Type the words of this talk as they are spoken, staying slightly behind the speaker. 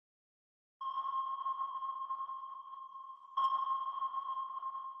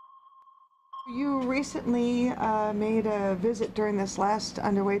You recently made a visit during this last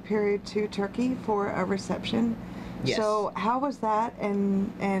underway period to Turkey for a reception. Yes. So how was that,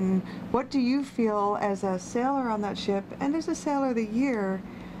 and what do you feel as a sailor on that ship and as a sailor of the year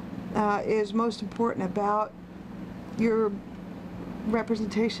is most important about your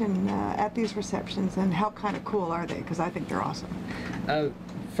representation at these receptions, and how kind of cool are they? Because I think they're awesome.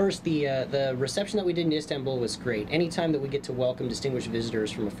 First, the reception that we did in Istanbul was great. Anytime that we get to welcome distinguished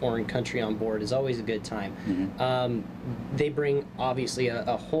visitors from a foreign country on board is always a good time. They bring, obviously,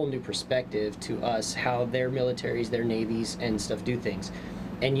 a whole new perspective to us, how their militaries, their navies, and stuff do things.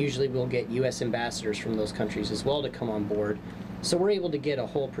 And usually we'll get U.S. ambassadors from those countries as well to come on board. So we're able to get a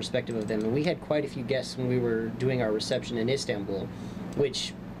whole perspective of them. And we had quite a few guests when we were doing our reception in Istanbul,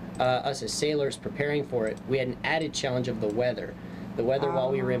 which us as sailors preparing for it, we had an added challenge of the weather. The weather while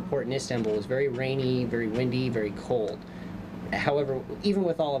we were in port in Istanbul was very rainy, very windy, very cold. However, even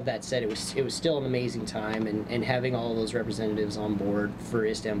with all of that said, it was still an amazing time, and having all of those representatives on board for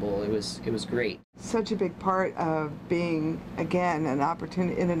Istanbul, it was great. Such a big part of being, again, an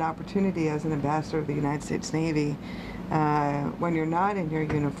opportunity as an ambassador of the United States Navy, when you're not in your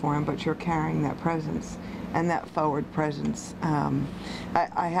uniform, but you're carrying that presence and that forward presence.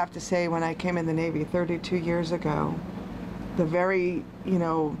 I have to say, when I came in the Navy 32 years ago, the very,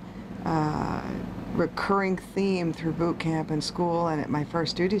 recurring theme through boot camp and school and at my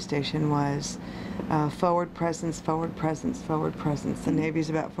first duty station was forward presence, forward presence, forward presence. The Navy's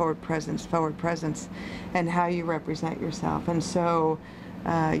about forward presence, and how you represent yourself. And so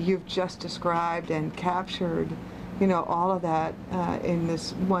you've just described and captured, all of that in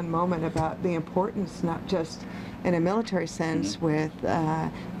this one moment about the importance, not just in a military sense with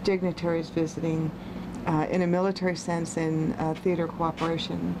dignitaries visiting, in a military sense in theater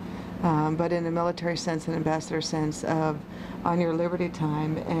cooperation, but in a military sense and ambassador sense of on your liberty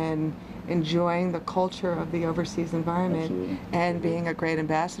time and enjoying the culture of the overseas environment and being a great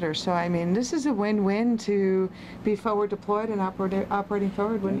ambassador. So I mean, this is a win-win to be forward deployed and operating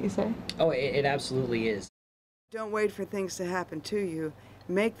forward, wouldn't you say? Oh, it absolutely is. Don't wait for things to happen to you.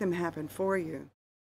 Make them happen for you.